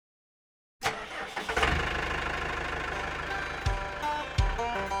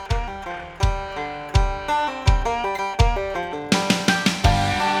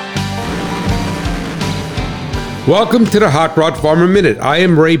Welcome to the Hot Rod Farmer Minute. I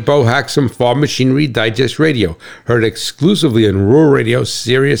am Ray Bohacz from Farm Machinery Digest Radio, heard exclusively on Rural Radio,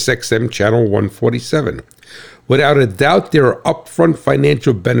 Sirius XM Channel 147. Without a doubt, there are upfront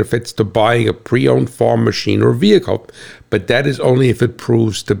financial benefits to buying a pre-owned farm machine or vehicle, but that is only if it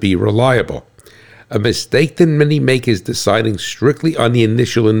proves to be reliable. A mistake that many make is deciding strictly on the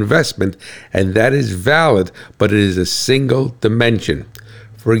initial investment, and that is valid, but it is a single dimension.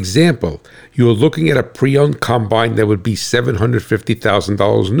 For example, you are looking at a pre-owned combine that would be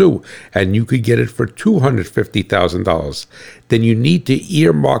 $750,000 new, and you could get it for $250,000. Then you need to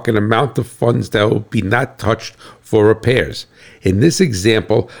earmark an amount of funds that will be not touched for repairs. In this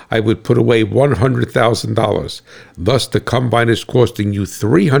example, I would put away $100,000. Thus, the combine is costing you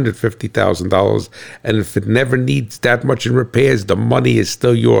 $350,000, and if it never needs that much in repairs, the money is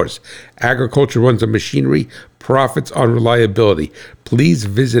still yours. Agriculture runs on machinery, profits on reliability. Please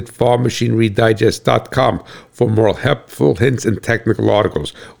visit farmmachinerydigest.com for more helpful hints and technical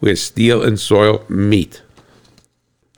articles where steel and soil meet.